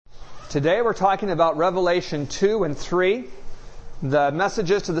Today we're talking about Revelation 2 and 3, the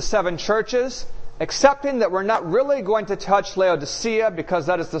messages to the 7 churches, accepting that we're not really going to touch Laodicea because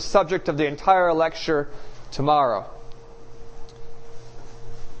that is the subject of the entire lecture tomorrow.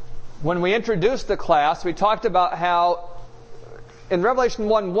 When we introduced the class, we talked about how in Revelation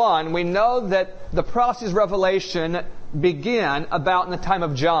 1:1, we know that the prophecies of Revelation began about in the time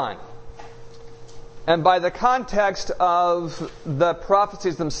of John. And by the context of the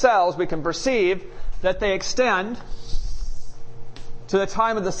prophecies themselves, we can perceive that they extend to the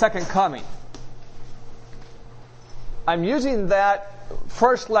time of the second coming. I'm using that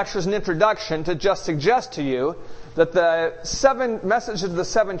first lecture as an introduction to just suggest to you that the 7 messages of the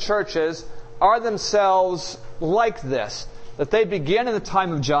 7 churches are themselves like this. That they begin in the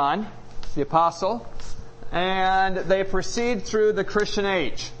time of John, the apostle, and they proceed through the Christian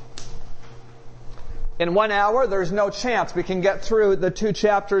age. In 1 hour, there's no chance we can get through the 2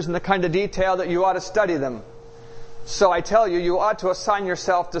 chapters in the kind of detail that you ought to study them. So I tell you, you ought to assign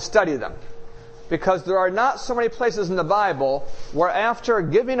yourself to study them. Because there are not so many places in the Bible where after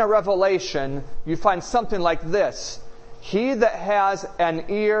giving a revelation, you find something like this. He that has an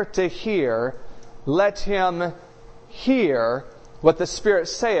ear to hear, let him hear what the Spirit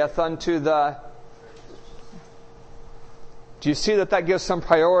saith unto the... Do you see that gives some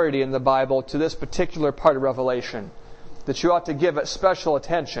priority in the Bible to this particular part of Revelation? That you ought to give it special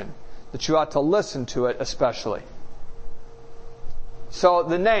attention. That you ought to listen to it especially. So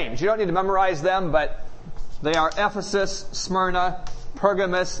the names, you don't need to memorize them, but they are Ephesus, Smyrna,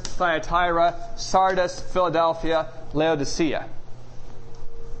 Pergamos, Thyatira, Sardis, Philadelphia, Laodicea.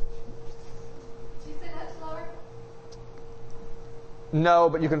 Did you say that slower? No,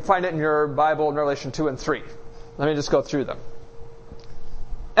 but you can find it in your Bible in Revelation 2 and 3. Let me just go through them.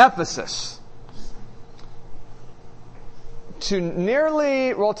 Ephesus. To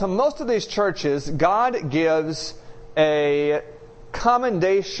most of these churches, God gives a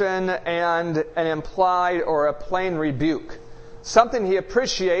commendation and an implied or a plain rebuke. Something He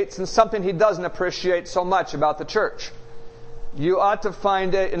appreciates and something He doesn't appreciate so much about the church. You ought to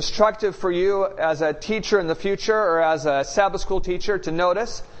find it instructive for you as a teacher in the future or as a Sabbath school teacher to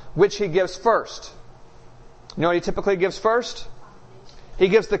notice which He gives first. You know what He typically gives first? He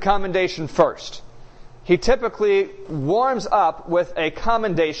gives the commendation first. He typically warms up with a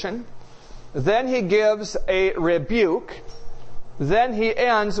commendation. Then He gives a rebuke. Then He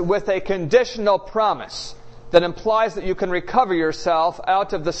ends with a conditional promise that implies that you can recover yourself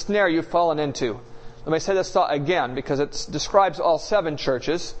out of the snare you've fallen into. Let me say this thought again because it describes all 7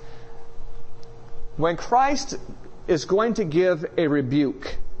 churches. When Christ is going to give a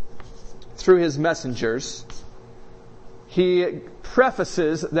rebuke through His messengers, He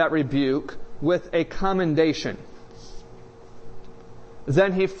prefaces that rebuke with a commendation.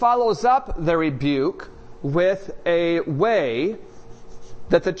 Then He follows up the rebuke with a way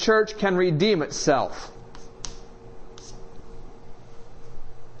that the church can redeem itself.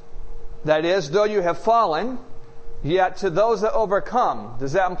 That is, though you have fallen, yet to those that overcome.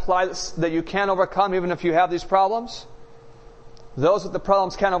 Does that imply that you can overcome even if you have these problems? Those with the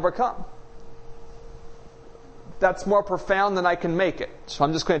problems can overcome. That's more profound than I can make it. So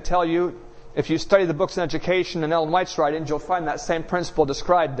I'm just going to tell you, if you study the books on education and Ellen White's writings, you'll find that same principle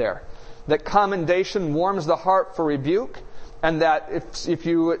described there. That commendation warms the heart for rebuke, and that if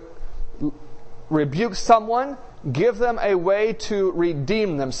you rebuke someone, give them a way to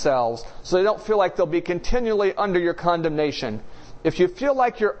redeem themselves so they don't feel like they'll be continually under your condemnation. If you feel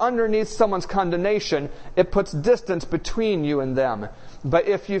like you're underneath someone's condemnation, it puts distance between you and them. But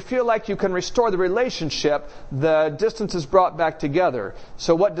if you feel like you can restore the relationship, the distance is brought back together.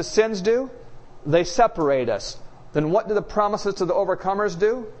 So what do sins do? They separate us. Then what do the promises to the overcomers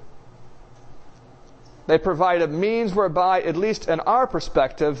do? They provide a means whereby, at least in our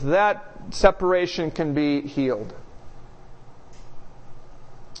perspective, that separation can be healed.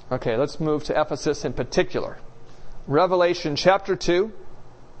 Okay, let's move to Ephesus in particular. Revelation chapter 2,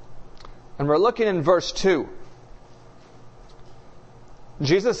 and we're looking in verse 2.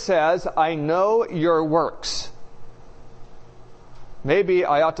 Jesus says, I know your works. Maybe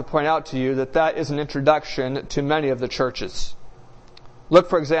I ought to point out to you that is an introduction to many of the churches. Look,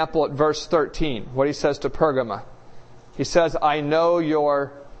 for example, at verse 13, what He says to Pergama. He says, I know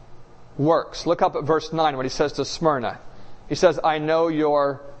your works. Look up at verse 9, what He says to Smyrna. He says, I know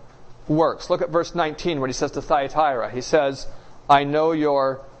your works. Look at verse 19, what He says to Thyatira. He says, I know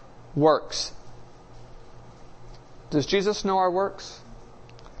your works. Does Jesus know our works?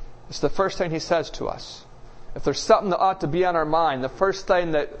 It's the first thing He says to us. If there's something that ought to be on our mind, the first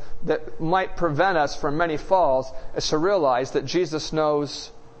thing that might prevent us from many falls is to realize that Jesus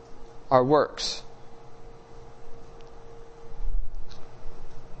knows our works.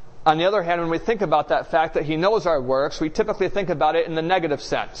 On the other hand, when we think about that fact that He knows our works, we typically think about it in the negative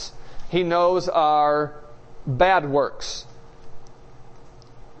sense. He knows our bad works.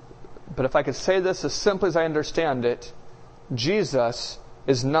 But if I could say this as simply as I understand it, Jesus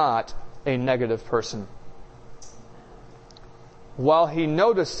is not a negative person. While He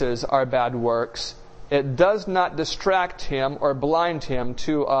notices our bad works, it does not distract Him or blind Him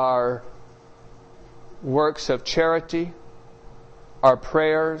to our works of charity, our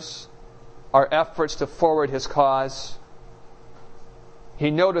prayers, our efforts to forward His cause.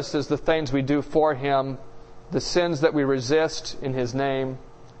 He notices the things we do for Him, the sins that we resist in His name.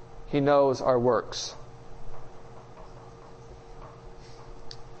 He knows our works.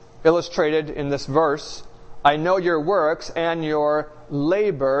 Illustrated in this verse, I know your works and your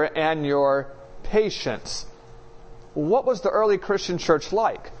labor and your patience. What was the early Christian church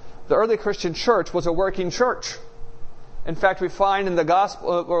like? The early Christian church was a working church. In fact, we find in the gospel,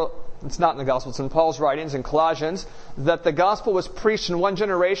 or it's not in the gospel, it's in Paul's writings in Colossians, that the gospel was preached in one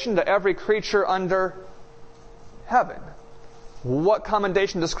generation to every creature under heaven. What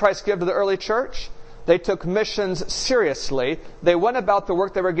commendation does Christ give to the early church? They took missions seriously. They went about the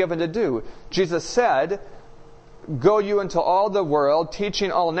work they were given to do. Jesus said, go you into all the world,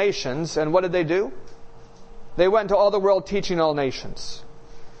 teaching all nations. And what did they do? They went into all the world, teaching all nations.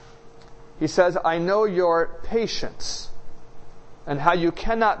 He says, I know your patience and how you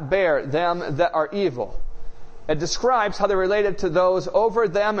cannot bear them that are evil. It describes how they related to those over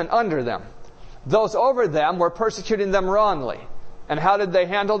them and under them. Those over them were persecuting them wrongly. And how did they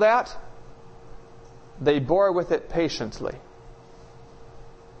handle that? They bore with it patiently.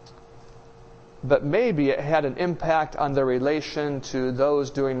 But maybe it had an impact on their relation to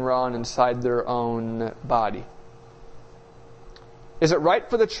those doing wrong inside their own body. Is it right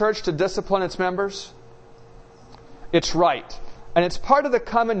for the church to discipline its members? It's right. And it's part of the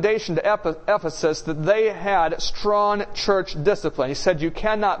commendation to Ephesus that they had strong church discipline. He said, you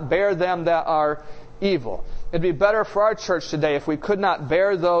cannot bear them that are evil. It'd be better for our church today if we could not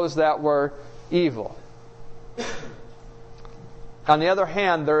bear those that were evil. On the other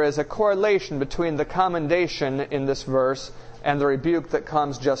hand, there is a correlation between the commendation in this verse and the rebuke that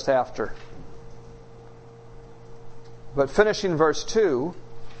comes just after. But finishing verse 2,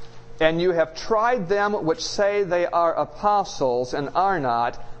 and you have tried them which say they are apostles and are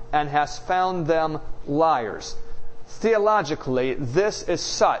not, and hast found them liars. Theologically, this is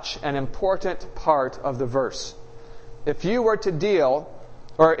such an important part of the verse. If you were to deal,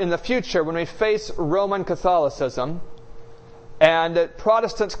 or in the future when we face Roman Catholicism, and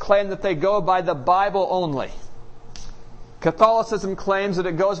Protestants claim that they go by the Bible only. Catholicism claims that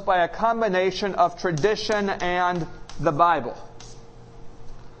it goes by a combination of tradition and the Bible.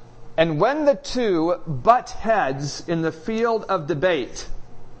 And when the two butt heads in the field of debate,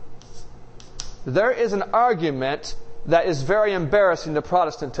 there is an argument that is very embarrassing to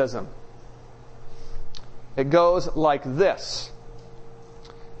Protestantism. It goes like this.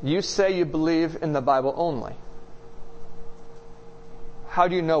 You say you believe in the Bible only. How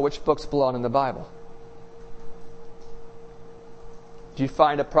do you know which books belong in the Bible? Do you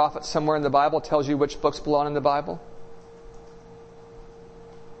find a prophet somewhere in the Bible tells you which books belong in the Bible?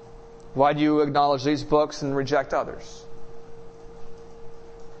 Why do you acknowledge these books and reject others?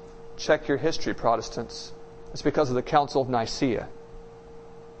 Check your history, Protestants. It's because of the Council of Nicaea.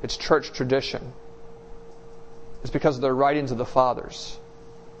 It's church tradition. It's because of the writings of the fathers.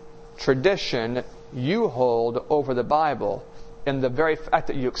 Tradition you hold over the Bible in the very fact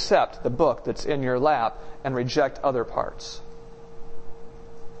that you accept the book that's in your lap and reject other parts.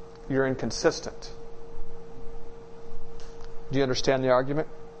 You're inconsistent. Do you understand the argument?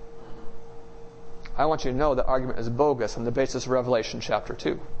 I want you to know the argument is bogus on the basis of Revelation chapter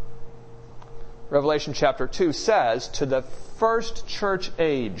 2. Revelation chapter 2 says to the first church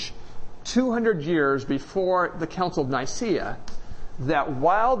age, 200 years before the Council of Nicaea, that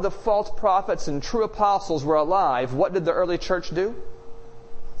while the false prophets and true apostles were alive, what did the early church do?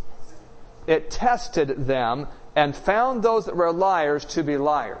 It tested them and found those that were liars to be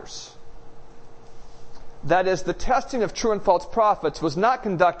liars. That is, the testing of true and false prophets was not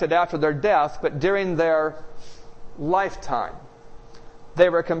conducted after their death, but during their lifetime. They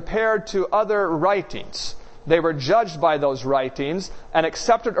were compared to other writings. They were judged by those writings and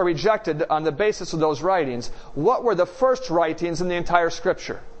accepted or rejected on the basis of those writings. What were the first writings in the entire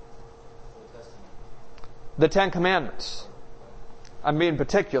Scripture? The Ten Commandments. I'm being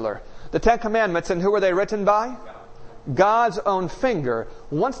particular. The Ten Commandments, and who were they written by? God's own finger.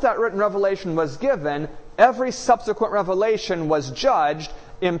 Once that written revelation was given, every subsequent revelation was judged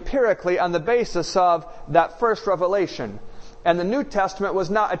empirically on the basis of that first revelation. And the New Testament was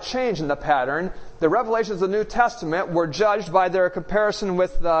not a change in the pattern. The revelations of the New Testament were judged by their comparison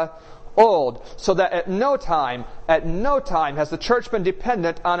with the Old, so that at no time has the church been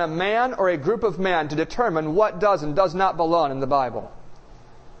dependent on a man or a group of men to determine what does and does not belong in the Bible.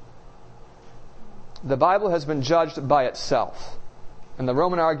 The Bible has been judged by itself, and the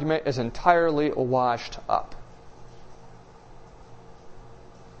Roman argument is entirely washed up.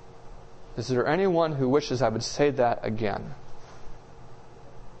 Is there anyone who wishes I would say that again?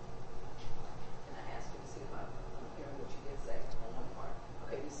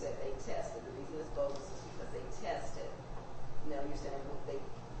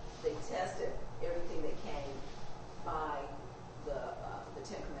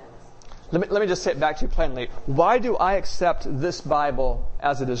 Let me just say it back to you plainly. Why do I accept this Bible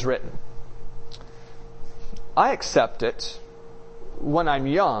as it is written? I accept it when I'm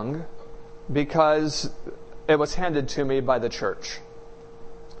young because it was handed to me by the church.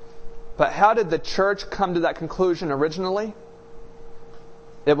 But how did the church come to that conclusion originally?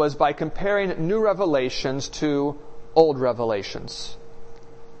 It was by comparing new revelations to old revelations.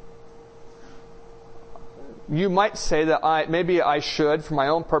 You might say that maybe I should, for my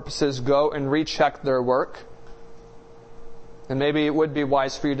own purposes, go and recheck their work. And maybe it would be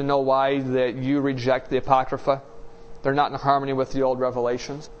wise for you to know why that you reject the Apocrypha. They're not in harmony with the old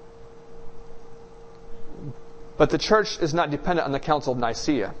revelations. But the church is not dependent on the Council of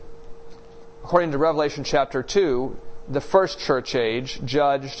Nicaea. According to Revelation chapter 2, the first church age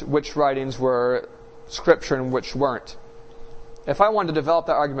judged which writings were Scripture and which weren't. If I wanted to develop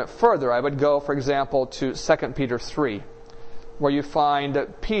that argument further, I would go, for example, to 2 Peter 3, where you find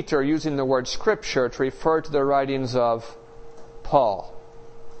Peter using the word Scripture to refer to the writings of Paul,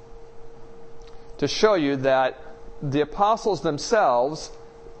 to show you that the apostles themselves,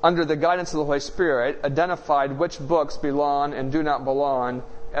 under the guidance of the Holy Spirit, identified which books belong and do not belong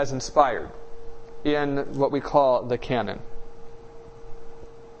as inspired in what we call the canon.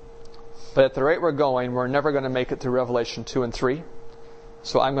 But at the rate we're going, we're never going to make it through Revelation 2 and 3.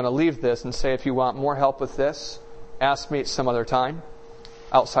 So I'm going to leave this and say, if you want more help with this, ask me at some other time,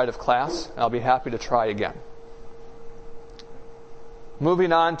 outside of class, and I'll be happy to try again.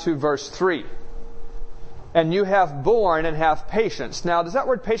 Moving on to verse 3. And you have borne and have patience. Now, does that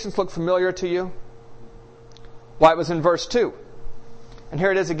word patience look familiar to you? Why, it was in verse 2. And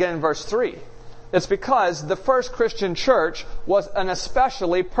here it is again in verse 3. It's because the first Christian church was an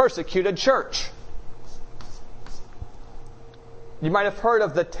especially persecuted church. You might have heard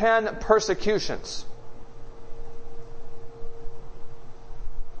of the 10 persecutions.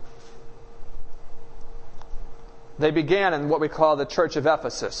 They began in what we call the church of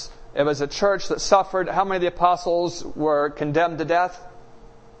Ephesus. It was a church that suffered. How many of the apostles were condemned to death?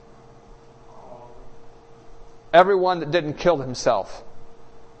 Everyone that didn't kill himself.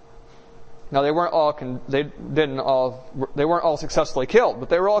 Now they weren't all successfully killed, but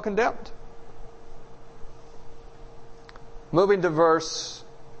they were all condemned. Moving to verse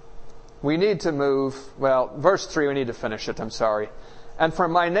 3, we need to finish it, I'm sorry. And for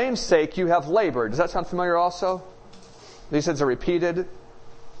my name's sake you have labored. Does that sound familiar also? These things are repeated.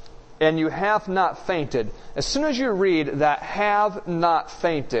 And you have not fainted. As soon as you read that have not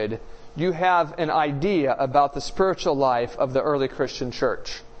fainted, you have an idea about the spiritual life of the early Christian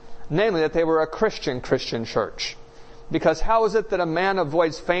church. Namely, that they were a Christian church. Because how is it that a man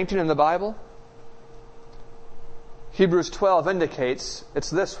avoids fainting in the Bible? Hebrews 12 indicates it's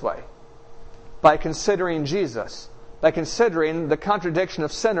this way. By considering Jesus. By considering the contradiction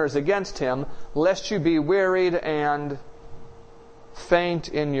of sinners against Him, lest you be wearied and faint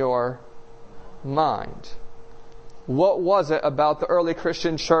in your mind. What was it about the early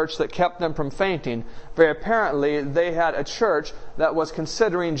Christian church that kept them from fainting? Very apparently, they had a church that was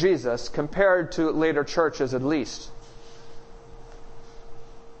considering Jesus compared to later churches at least.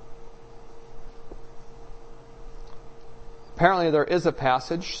 Apparently, there is a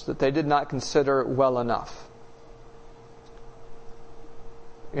passage that they did not consider well enough.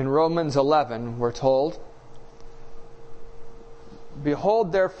 In Romans 11, we're told,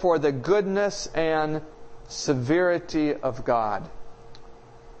 behold, therefore, the goodness and severity of God.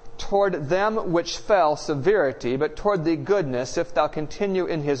 Toward them which fell, severity, but toward thee goodness, if thou continue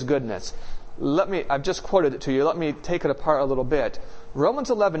in His goodness. I've just quoted it to you. Let me take it apart a little bit. Romans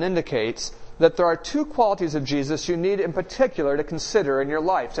 11 indicates that there are two qualities of Jesus you need in particular to consider in your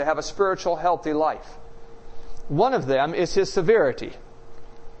life, to have a spiritual, healthy life. One of them is His severity.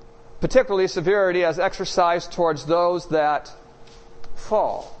 Particularly severity as exercised towards those that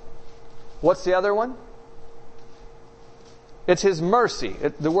fall. What's the other one? It's His mercy.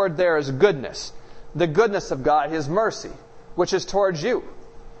 The word there is goodness. The goodness of God, His mercy, which is towards you.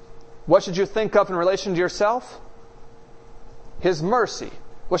 What should you think of in relation to yourself? His mercy.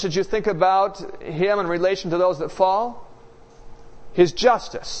 What should you think about Him in relation to those that fall? His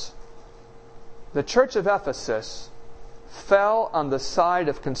justice. The church of Ephesus fell on the side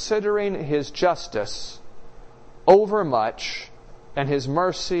of considering His justice overmuch and His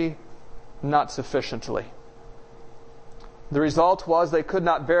mercy not sufficiently. The result was they could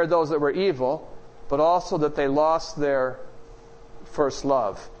not bear those that were evil, but also that they lost their first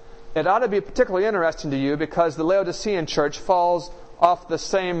love. It ought to be particularly interesting to you because the Laodicean church falls off the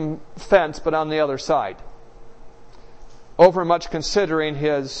same fence but on the other side. Overmuch considering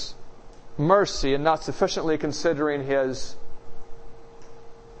His mercy and not sufficiently considering His,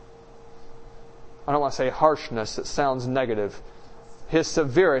 I don't want to say harshness, it sounds negative, His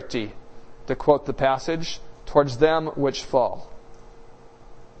severity, to quote the passage, towards them which fall.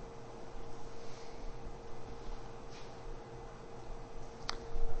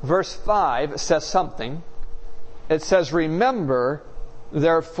 Verse 5 says something. It says, "Remember,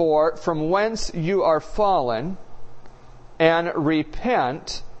 therefore, from whence you are fallen, and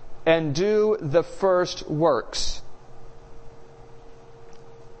repent, and do the first works."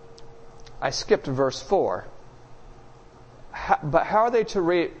 I skipped verse 4. But how are they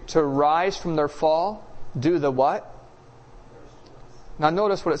to rise from their fall? Do the what? Now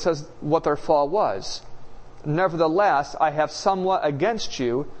notice what it says, what their fall was. "Nevertheless, I have somewhat against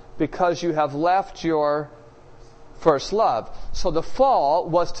you, because you have left your first love." So the fall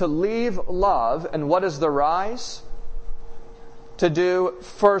was to leave love, and what is the rise? To do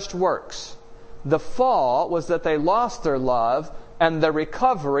first works. The fall was that they lost their love, and the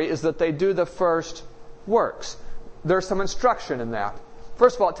recovery is that they do the first works. There's some instruction in that.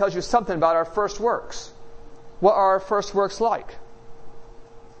 First of all, it tells you something about our first works. What are our first works like?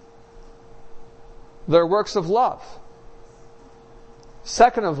 They're works of love.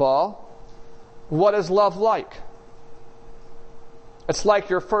 Second of all, what is love like? It's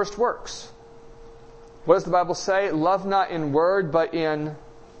like your first works. What does the Bible say? Love not in word, but in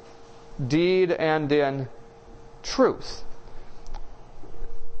deed and in truth.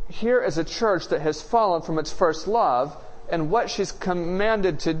 Here is a church that has fallen from its first love, and what she's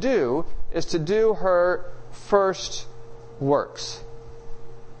commanded to do is to do her first works.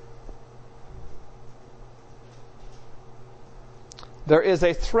 There is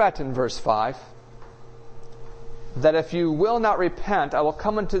a threat in verse 5 that if you will not repent, I will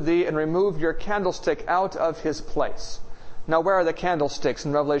come unto thee and remove your candlestick out of his place. Now, where are the candlesticks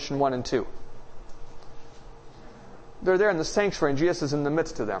in Revelation 1 and 2? They're there in the sanctuary, and Jesus is in the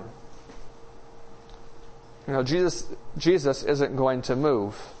midst of them. You know, Jesus isn't going to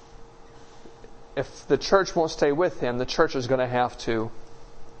move. If the church won't stay with Him, the church is going to have to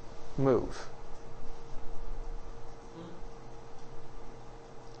move.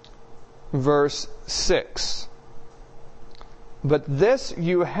 Verse 6. "But this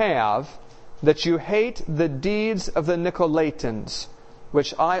you have, that you hate the deeds of the Nicolaitans,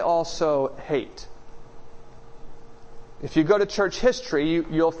 which I also hate." If you go to church history,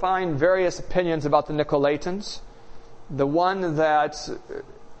 you'll find various opinions about the Nicolaitans. The one that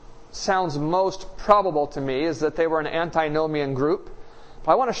sounds most probable to me is that they were an antinomian group.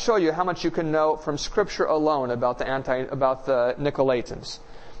 But I want to show you how much you can know from Scripture alone about the Nicolaitans.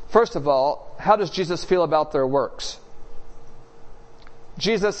 First of all, how does Jesus feel about their works?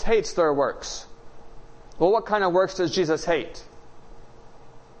 Jesus hates their works. Well, what kind of works does Jesus hate?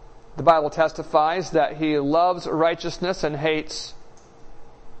 The Bible testifies that He loves righteousness and hates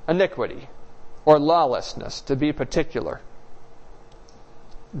iniquity, or lawlessness, to be particular.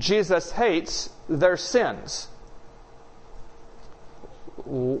 Jesus hates their sins.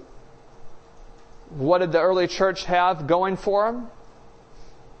 What did the early church have going for them?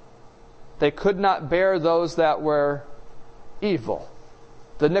 They could not bear those that were evil.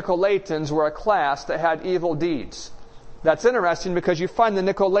 The Nicolaitans were a class that had evil deeds. That's interesting because you find the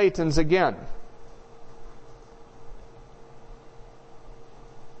Nicolaitans again.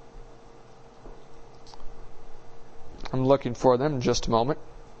 I'm looking for them in just a moment.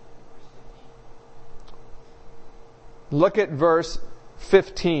 Look at verse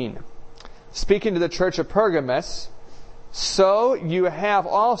 15. Speaking to the church of Pergamos, "So you have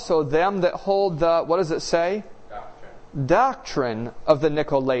also them that hold the," what does it say? Doctrine of the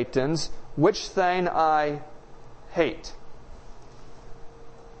Nicolaitans, which thing I hate.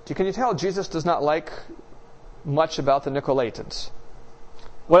 Can you tell Jesus does not like much about the Nicolaitans?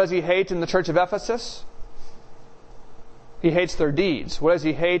 What does He hate in the church of Ephesus? He hates their deeds. What does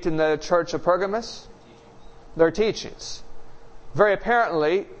He hate in the church of Pergamos? Their teachings. Very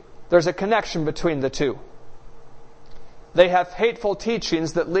apparently, there's a connection between the two. They have hateful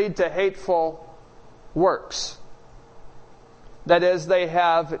teachings that lead to hateful works. That is, they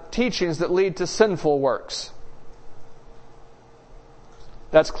have teachings that lead to sinful works.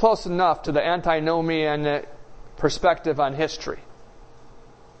 That's close enough to the antinomian perspective on history.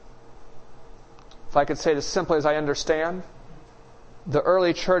 If I could say it as simply as I understand, the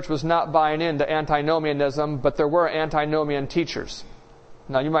early church was not buying into antinomianism, but there were antinomian teachers.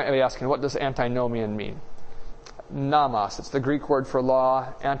 Now you might be asking, what does antinomian mean? Nomos, it's the Greek word for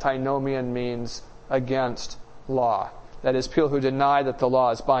law. Antinomian means against law. That is, people who deny that the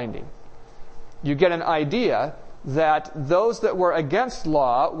law is binding. You get an idea that those that were against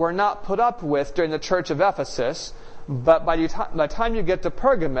law were not put up with during the church of Ephesus, but by the time you get to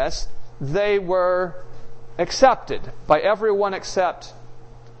Pergamos, they were accepted by everyone except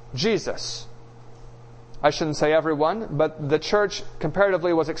Jesus. I shouldn't say everyone, but the church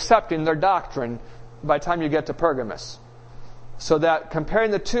comparatively was accepting their doctrine by the time you get to Pergamos. So that comparing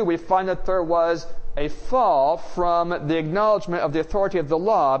the two, we find that there was a fall from the acknowledgement of the authority of the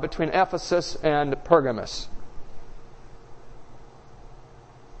law between Ephesus and Pergamos.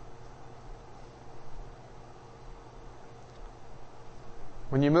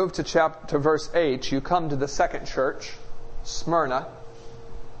 When you move to verse 8, you come to the second church, Smyrna.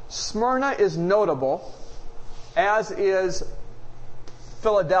 Smyrna is notable, as is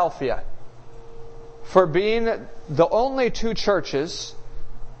Philadelphia, for being the only two churches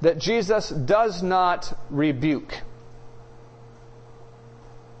that Jesus does not rebuke.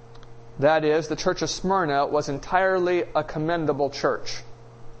 That is, the church of Smyrna was entirely a commendable church.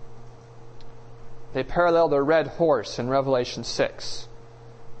 They parallel the red horse in Revelation 6.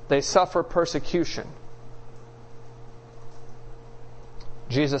 They suffer persecution.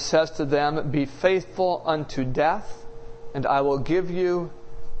 Jesus says to them, "Be faithful unto death, and I will give you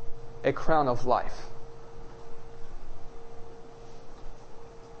a crown of life."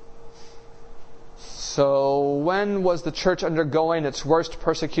 So when was the church undergoing its worst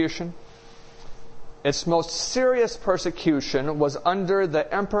persecution? Its most serious persecution was under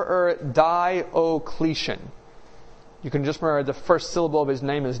the Emperor Diocletian. You can just remember the first syllable of his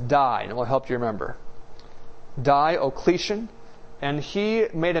name is Di, and it will help you remember. Diocletian, and he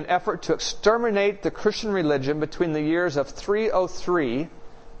made an effort to exterminate the Christian religion between the years of 303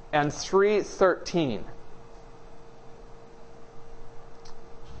 and 313.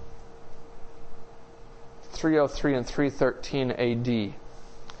 (303 and 313 AD).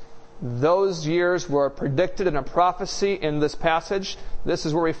 Those years were predicted in a prophecy in this passage. This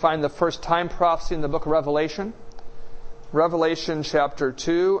is where we find the first time prophecy in the book of Revelation. Revelation chapter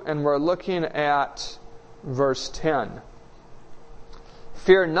 2, and we're looking at verse 10.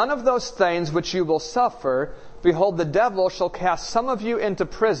 "Fear none of those things which you will suffer. Behold, the devil shall cast some of you into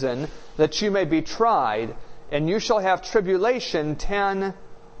prison, that you may be tried, and you shall have tribulation 10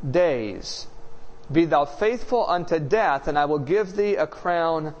 days. Be thou faithful unto death, and I will give thee a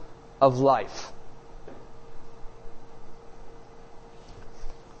crown of life."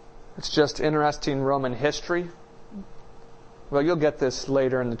 It's just interesting Roman history. Well, you'll get this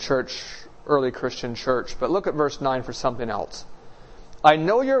later in the church, early Christian church, but look at verse 9 for something else. "I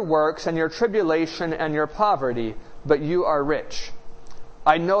know your works and your tribulation and your poverty, but you are rich.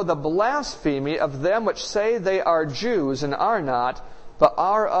 I know the blasphemy of them which say they are Jews and are not, but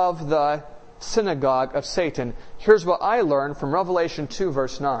are of the synagogue of Satan." Here's what I learned from Revelation 2,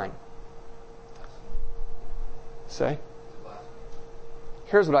 verse 9. Say?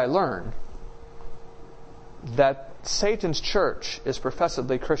 Here's what I learned. That Satan's church is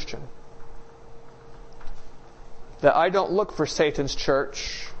professedly Christian. That I don't look for Satan's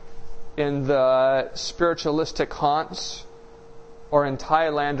church in the spiritualistic haunts or in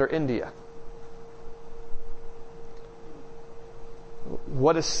Thailand or India.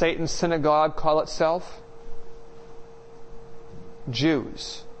 What does Satan's synagogue call itself?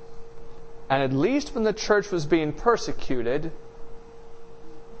 Jews. And at least when the church was being persecuted,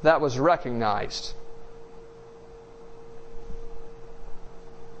 that was recognized.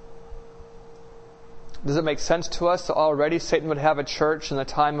 Does it make sense to us that already Satan would have a church in the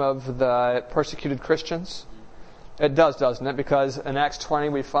time of the persecuted Christians? It does, doesn't it? Because in Acts 20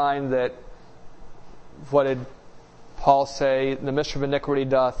 we find that, what did Paul say? "The mystery of iniquity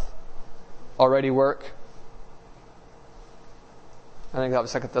doth already work." I think that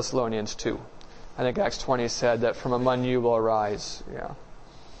was 2 Thessalonians 2. I think Acts 20 said that from among you will arise. Yeah.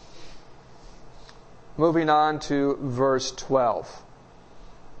 Moving on to verse 12.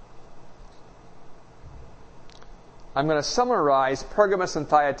 I'm going to summarize Pergamos and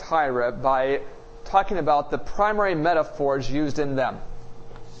Thyatira by talking about the primary metaphors used in them.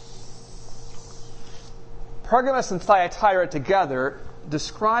 Pergamos and Thyatira together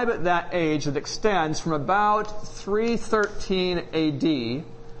describe that age that extends from about 313 AD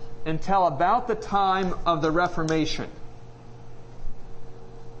until about the time of the Reformation.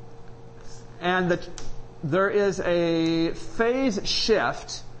 And there is a phase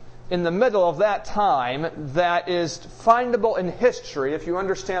shift in the middle of that time that is findable in history if you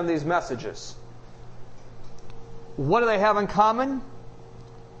understand these messages. What do they have in common?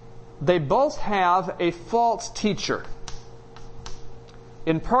 They both have a false teacher.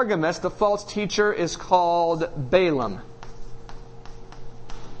 In Pergamos, the false teacher is called Balaam.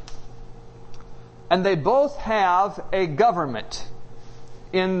 And they both have a government.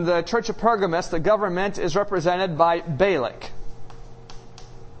 In the Church of Pergamos, the government is represented by Balak.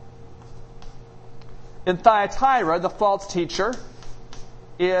 In Thyatira, the false teacher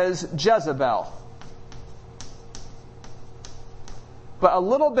is Jezebel. But a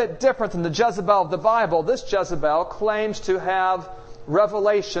little bit different than the Jezebel of the Bible, this Jezebel claims to have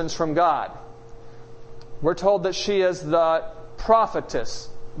revelations from God. We're told that she is the prophetess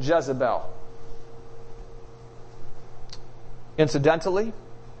Jezebel. Incidentally,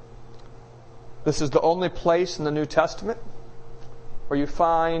 this is the only place in the New Testament where you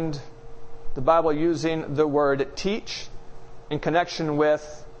find the Bible using the word teach in connection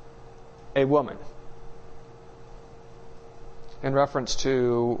with a woman, in reference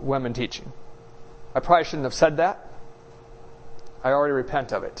to women teaching. I probably shouldn't have said that. I already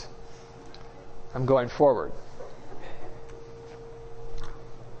repent of it. I'm going forward.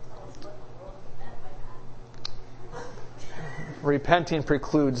 Repenting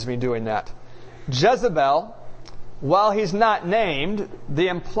precludes me doing that. Jezebel, while he's not named, the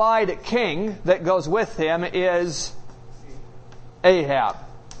implied king that goes with him is Ahab.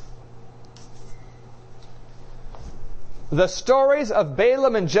 The stories of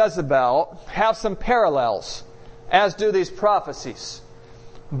Balaam and Jezebel have some parallels, as do these prophecies.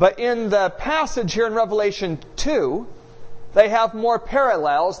 But in the passage here in Revelation 2, they have more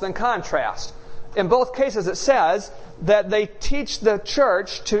parallels than contrast. In both cases it says that they teach the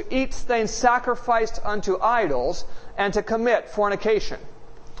church to eat things sacrificed unto idols and to commit fornication.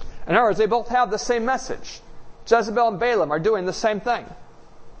 In other words, they both have the same message. Jezebel and Balaam are doing the same thing.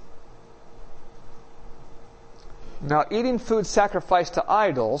 Now, eating food sacrificed to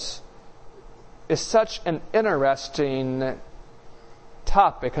idols is such an interesting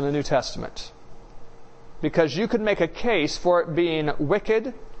topic in the New Testament, because you could make a case for it being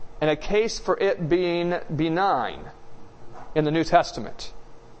wicked and a case for it being benign in the New Testament.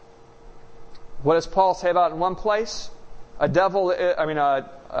 What does Paul say about it in one place? An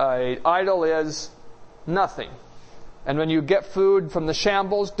idol is nothing. And when you get food from the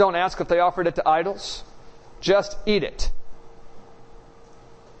shambles, don't ask if they offered it to idols. Just eat it.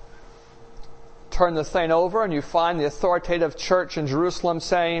 Turn the thing over and you find the authoritative church in Jerusalem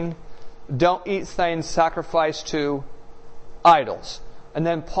saying, don't eat things sacrificed to idols. And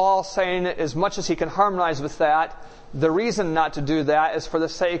then Paul saying, as much as he can harmonize with that, the reason not to do that is for the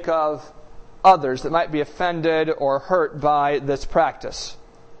sake of others that might be offended or hurt by this practice.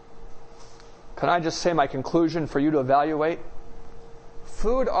 Can I just say my conclusion for you to evaluate?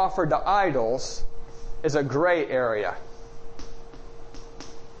 Food offered to idols is a gray area.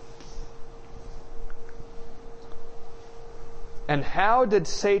 And how did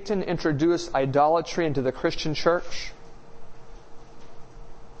Satan introduce idolatry into the Christian church?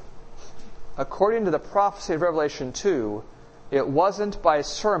 According to the prophecy of Revelation 2, it wasn't by a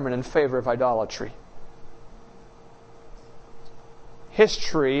sermon in favor of idolatry.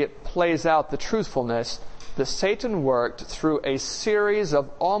 History plays out the truthfulness that Satan worked through a series of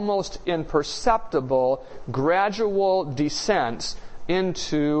almost imperceptible, gradual descents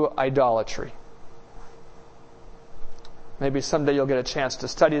into idolatry. Maybe someday you'll get a chance to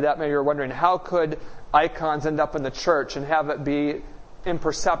study that. Maybe you're wondering, how could icons end up in the church and have it be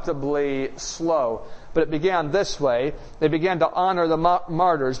imperceptibly slow? But it began this way. They began to honor the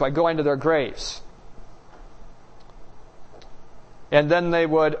martyrs by going to their graves. And then they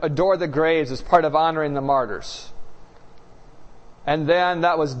would adore the graves as part of honoring the martyrs. And then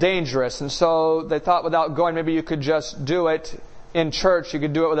that was dangerous. And so they thought, without going, maybe you could just do it in church. You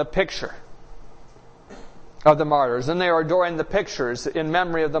could do it with a picture of the martyrs. And they were adoring the pictures in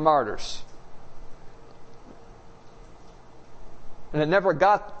memory of the martyrs. And it never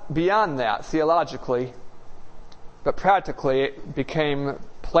got beyond that theologically. But practically it became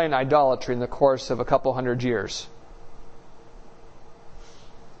plain idolatry in the course of a couple hundred years.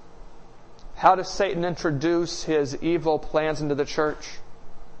 How does Satan introduce his evil plans into the church?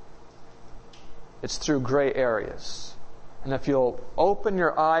 It's through gray areas. And if you'll open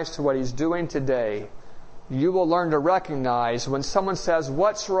your eyes to what he's doing today, you will learn to recognize when someone says,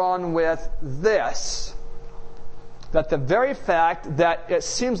 what's wrong with this? That the very fact that it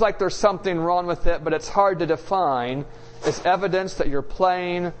seems like there's something wrong with it, but it's hard to define, is evidence that you're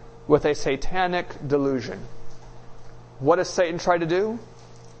playing with a satanic delusion. What does Satan try to do?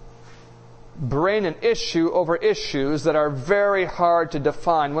 Bring an issue over issues that are very hard to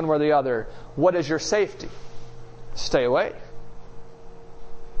define one way or the other. What is your safety? Stay away.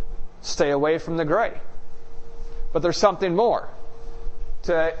 Stay away from the gray. But there's something more.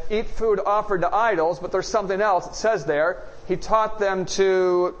 To eat food offered to idols, but there's something else. It says there, he taught them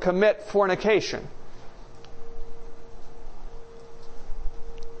to commit fornication.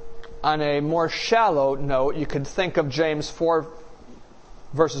 On a more shallow note, you could think of James 4,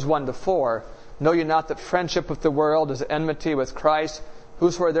 verses 1 to 4. Know ye not that friendship with the world is enmity with Christ?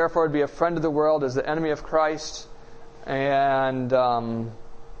 Whosoever therefore would be a friend of the world is the enemy of Christ. And now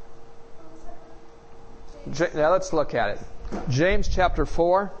let's look at it. James chapter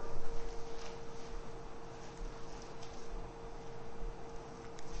 4.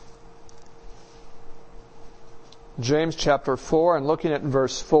 James chapter 4, and looking at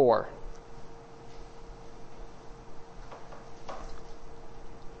verse 4.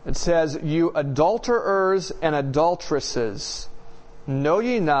 It says, you adulterers and adulteresses, know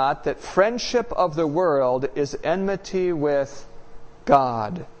ye not that friendship of the world is enmity with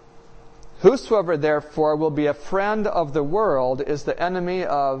God? Whosoever therefore will be a friend of the world is the enemy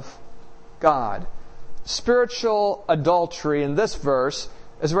of God. Spiritual adultery in this verse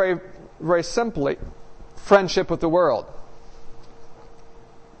is very, very simply friendship with the world.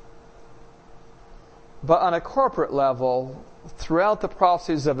 But on a corporate level, throughout the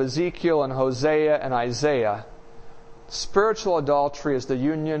prophecies of Ezekiel and Hosea and Isaiah, spiritual adultery is the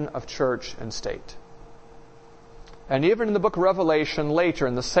union of church and state. And even in the book of Revelation, later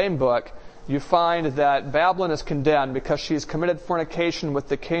in the same book, you find that Babylon is condemned because she's committed fornication with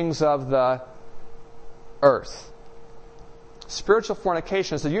the kings of the earth. Spiritual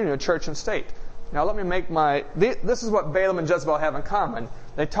fornication is the union of church and state. Now let me make this is what Balaam and Jezebel have in common.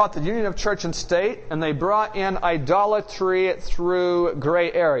 They taught the union of church and state, and they brought in idolatry through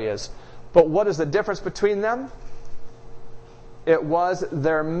gray areas. But what is the difference between them? It was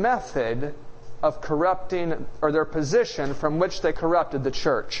their method of corrupting, or their position from which they corrupted the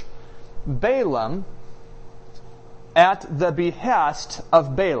church. Balaam, at the behest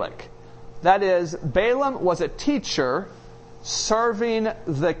of Balak. That is, Balaam was a teacher serving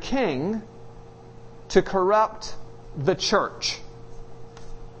the king to corrupt the church.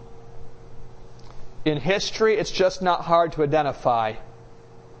 In history, it's just not hard to identify.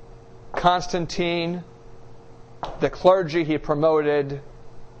 Constantine, the clergy he promoted,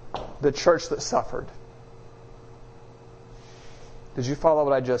 the church that suffered. Did you follow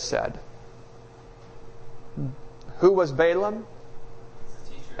what I just said? Who was Balaam?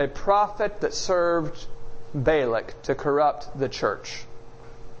 A prophet that served Balak to corrupt the church.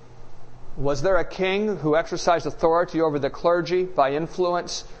 Was there a king who exercised authority over the clergy by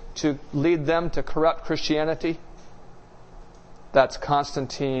influence to lead them to corrupt Christianity? That's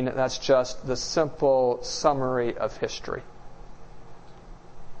Constantine. That's just the simple summary of history.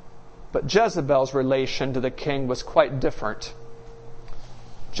 But Jezebel's relation to the king was quite different.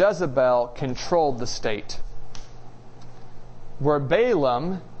 Jezebel controlled the state. Where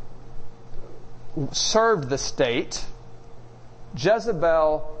Balaam served the state,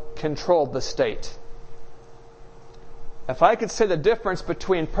 Jezebel controlled the state. If I could say the difference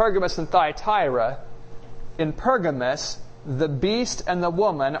between Pergamos and Thyatira, in Pergamos, the beast and the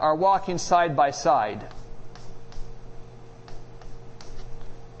woman are walking side by side.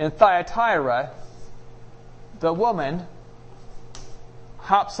 In Thyatira, the woman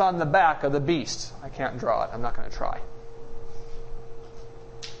hops on the back of the beast. I can't draw it. I'm not going to try.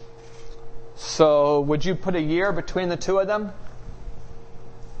 So, would you put a year between the two of them?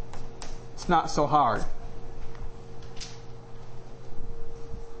 It's not so hard.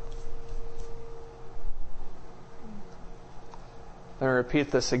 Let me repeat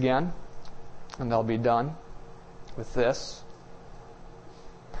this again, and I'll be done with this.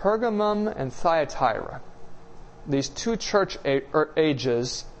 Pergamum and Thyatira, these two church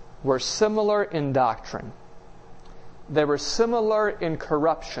ages were similar in doctrine. They were similar in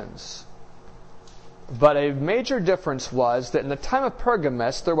corruptions. But a major difference was that in the time of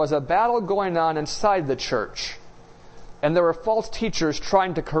Pergamos, there was a battle going on inside the church. And there were false teachers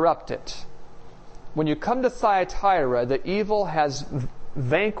trying to corrupt it. When you come to Thyatira, the evil has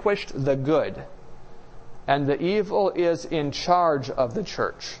vanquished the good. And the evil is in charge of the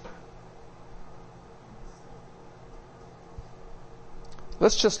church.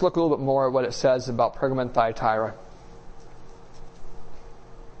 Let's just look a little bit more at what it says about Pergamum and Thyatira.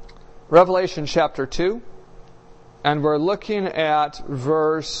 Revelation chapter 2, and we're looking at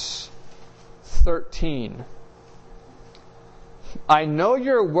verse 13. I know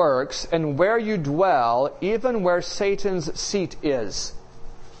your works and where you dwell, even where Satan's seat is.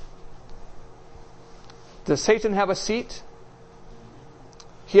 Does Satan have a seat?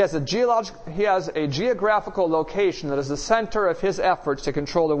 He has a geographical location that is the center of his efforts to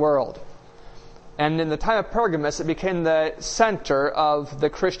control the world. And in the time of Pergamus, it became the center of the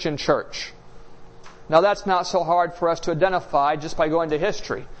Christian church. Now that's not so hard for us to identify just by going to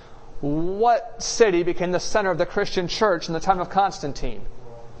history. What city became the center of the Christian church in the time of Constantine?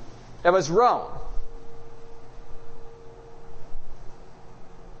 It was Rome.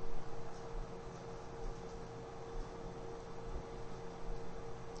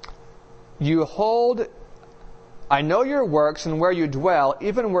 I know your works and where you dwell,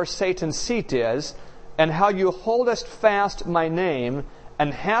 even where Satan's seat is, and how you holdest fast my name,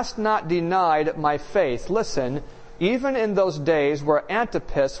 and hast not denied my faith. Listen, even in those days where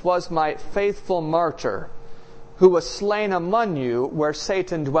Antipas was my faithful martyr, who was slain among you where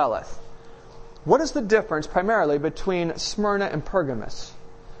Satan dwelleth. What is the difference primarily between Smyrna and Pergamus?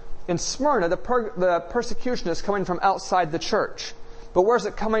 In Smyrna, the persecution is coming from outside the church. But where's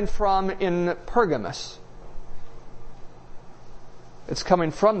it coming from in Pergamus? It's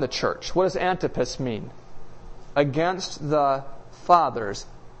coming from the church. What does Antipas mean? Against the fathers.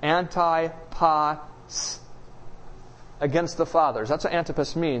 Antipas. Against the fathers. That's what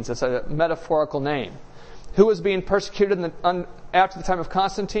Antipas means. It's a metaphorical name. Who was being persecuted after the time of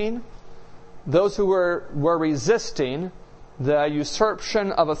Constantine? Those who were resisting the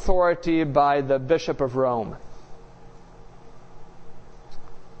usurpation of authority by the Bishop of Rome.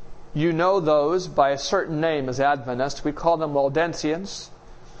 You know those by a certain name as Adventists. We call them Waldensians.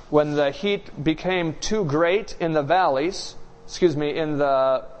 When the heat became too great in the valleys,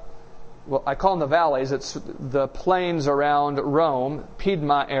 I call them the valleys. It's the plains around Rome,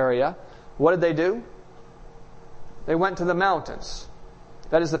 Piedmont area. What did they do? They went to the mountains.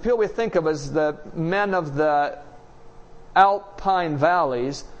 That is, the people we think of as the men of the Alpine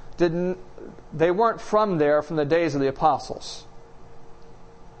valleys, they weren't from there from the days of the apostles.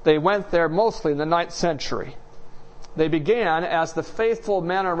 They went there mostly in the 9th century. They began as the faithful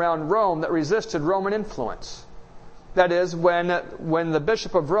men around Rome that resisted Roman influence. That is, when the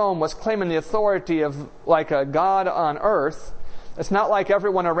Bishop of Rome was claiming the authority of like a god on earth, it's not like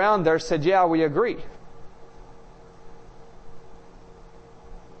everyone around there said, yeah, we agree.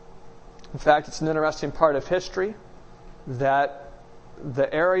 In fact, it's an interesting part of history that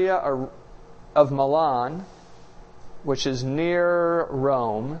the area of Milan, which is near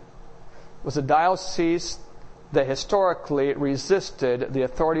Rome, was a diocese that historically resisted the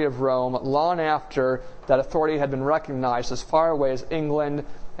authority of Rome long after that authority had been recognized as far away as England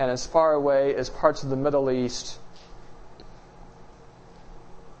and as far away as parts of the Middle East.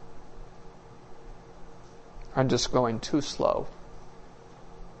 I'm just going too slow.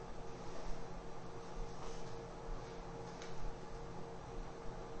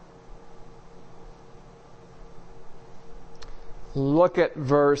 Look at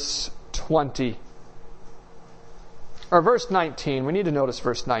verse 20. Or verse 19. We need to notice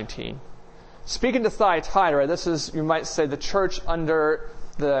verse 19. Speaking to Thyatira, this is, you might say, the church under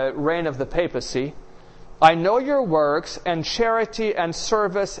the reign of the papacy. I know your works, and charity, and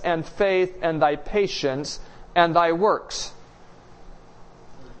service, and faith, and thy patience, and thy works.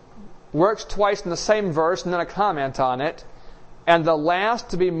 Works twice in the same verse, and then a comment on it. And the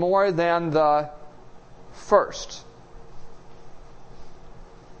last to be more than the first.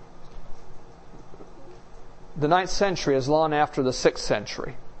 The 9th century is long after the 6th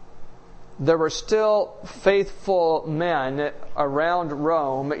century. There were still faithful men around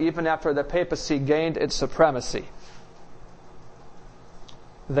Rome even after the papacy gained its supremacy.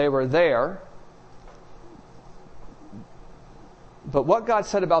 They were there. But what God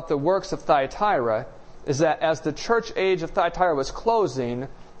said about the works of Thyatira is that as the church age of Thyatira was closing,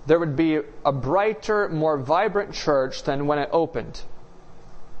 there would be a brighter, more vibrant church than when it opened.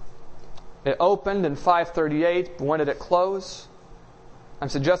 It opened in 538, but when did it close? I'm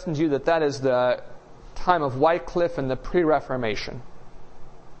suggesting to you that that is the time of Wycliffe and the pre-Reformation.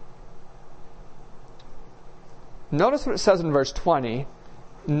 Notice what it says in verse 20.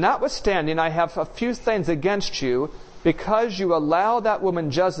 Notwithstanding, I have a few things against you, because you allow that woman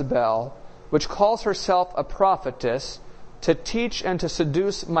Jezebel, which calls herself a prophetess, to teach and to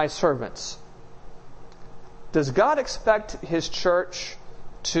seduce my servants. Does God expect His church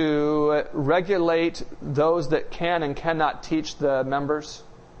to regulate those that can and cannot teach the members?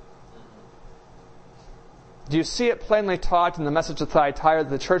 Do you see it plainly taught in the message of Thyatira that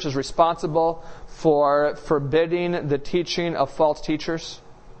the church is responsible for forbidding the teaching of false teachers?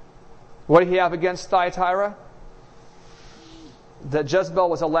 What did he have against Thyatira? That Jezebel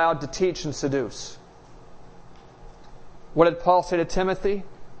was allowed to teach and seduce. What did Paul say to Timothy?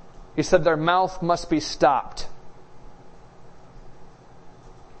 He said their mouth must be stopped.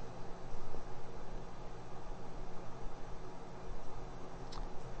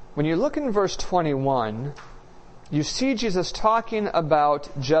 When you look in verse 21, you see Jesus talking about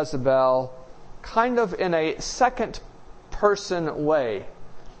Jezebel kind of in a second-person way,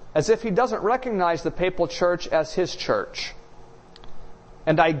 as if he doesn't recognize the papal church as his church.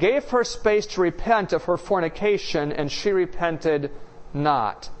 And I gave her space to repent of her fornication, and she repented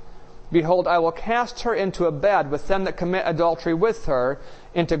not. Behold, I will cast her into a bed with them that commit adultery with her,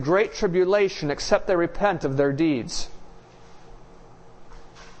 into great tribulation, except they repent of their deeds.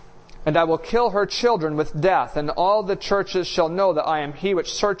 And I will kill her children with death, and all the churches shall know that I am he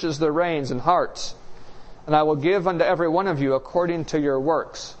which searches the reins and hearts. And I will give unto every one of you according to your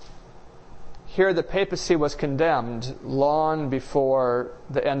works. Here the papacy was condemned long before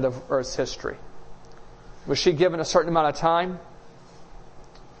the end of Earth's history. Was she given a certain amount of time?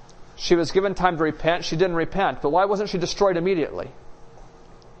 She was given time to repent. She didn't repent. But why wasn't she destroyed immediately?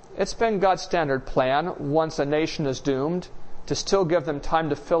 It's been God's standard plan, once a nation is doomed, to still give them time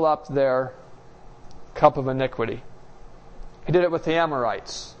to fill up their cup of iniquity. He did it with the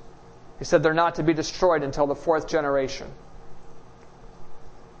Amorites. He said they're not to be destroyed until the 4th generation.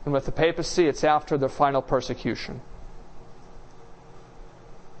 And with the papacy, it's after the final persecution.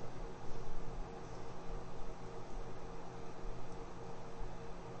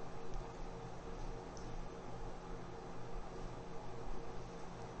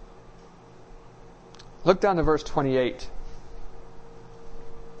 Look down to verse 28.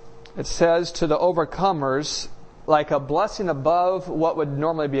 It says, to the overcomers, like a blessing above what would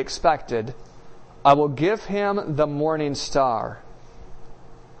normally be expected, I will give him the morning star.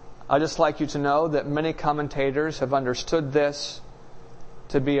 I'd just like you to know that many commentators have understood this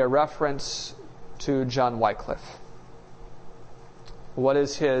to be a reference to John Wycliffe. What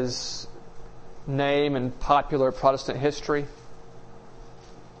is his name in popular Protestant history?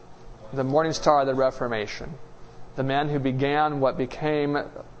 The morning star of the Reformation. The man who began what became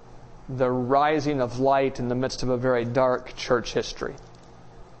the rising of light in the midst of a very dark church history.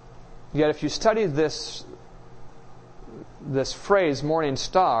 Yet if you study this phrase, morning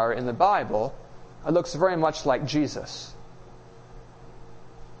star, in the Bible, it looks very much like Jesus.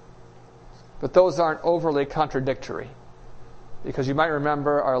 But those aren't overly contradictory. Because you might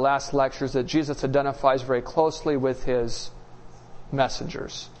remember our last lectures that Jesus identifies very closely with his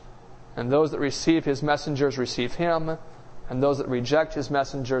messengers. And those that receive his messengers receive him, and those that reject his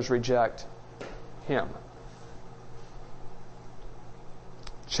messengers reject him.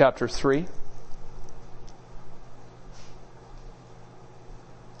 Chapter 3.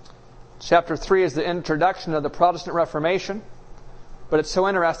 Chapter 3 is the introduction of the Protestant Reformation, but it's so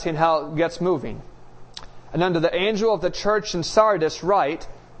interesting how it gets moving. And unto the angel of the church in Sardis write,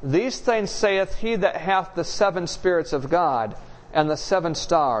 These things saith he that hath the 7 spirits of God, and the 7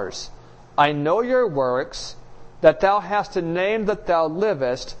 stars. I know your works, that thou hast a name that thou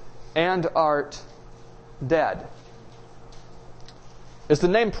livest, and art dead. Is the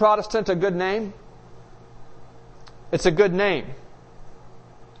name Protestant a good name? It's a good name.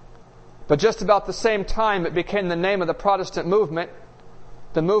 But just about the same time it became the name of the Protestant movement,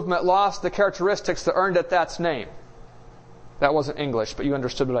 the movement lost the characteristics that earned it that's name. That wasn't English, but you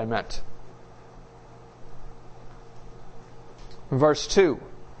understood what I meant. Verse 2.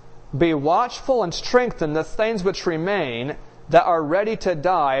 Be watchful and strengthen the things which remain that are ready to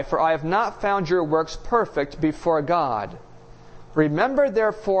die, for I have not found your works perfect before God. Remember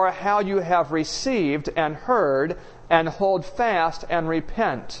therefore how you have received and heard, and hold fast and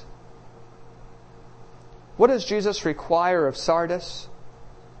repent. What does Jesus require of Sardis?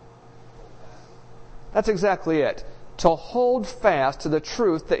 That's exactly it. To hold fast to the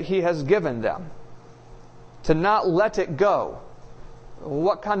truth that he has given them. To not let it go.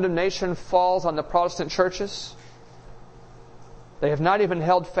 What condemnation falls on the Protestant churches? They have not even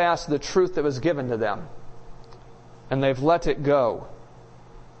held fast to the truth that was given to them. And they've let it go.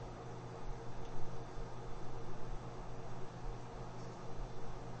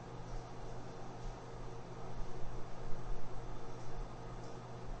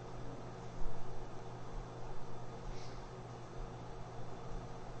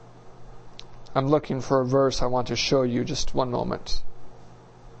 I'm looking for a verse I want to show you. Just one moment.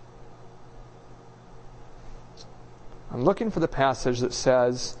 I'm looking for the passage that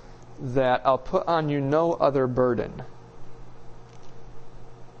says that I'll put on you no other burden.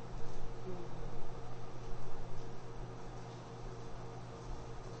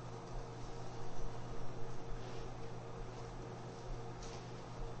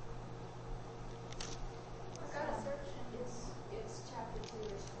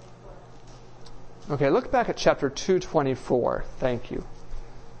 Okay, look back at chapter 2:24. Thank you.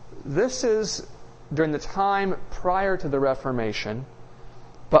 This is during the time prior to the Reformation.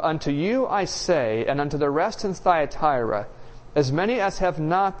 But unto you I say, and unto the rest in Thyatira, as many as have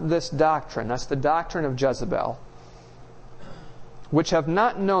not this doctrine, that's the doctrine of Jezebel, which have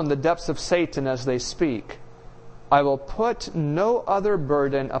not known the depths of Satan as they speak, I will put no other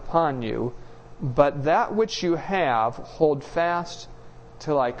burden upon you, but that which you have, hold fast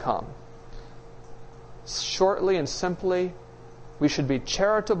till I come. Shortly and simply, we should be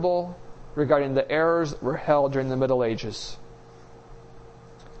charitable regarding the errors that were held during the Middle Ages.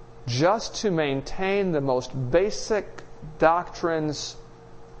 Just to maintain the most basic doctrines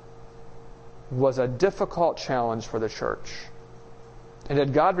was a difficult challenge for the church. And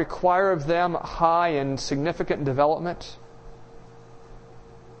did God require of them high and significant development?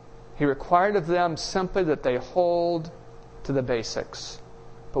 He required of them simply that they hold to the basics.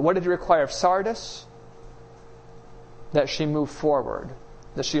 But what did He require of Sardis? That she move forward,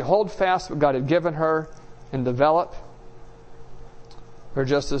 that she hold fast what God had given her and develop. There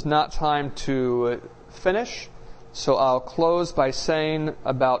just is not time to finish, so I'll close by saying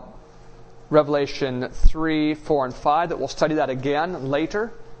about Revelation 3, 4, and 5, that we'll study that again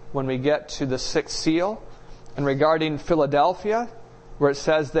later when we get to the sixth seal. And regarding Philadelphia, where it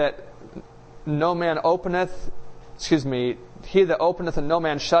says that no man openeth, he that openeth and no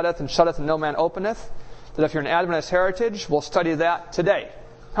man shutteth, and shutteth and no man openeth, that if you're an Adventist heritage, we'll study that today.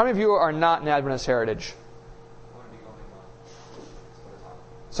 How many of you are not an Adventist heritage?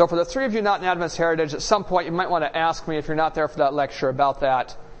 So for the three of you not an Adventist heritage, at some point you might want to ask me if you're not there for that lecture about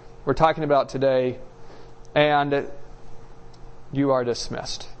that. We're talking about today, and you are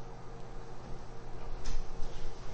dismissed.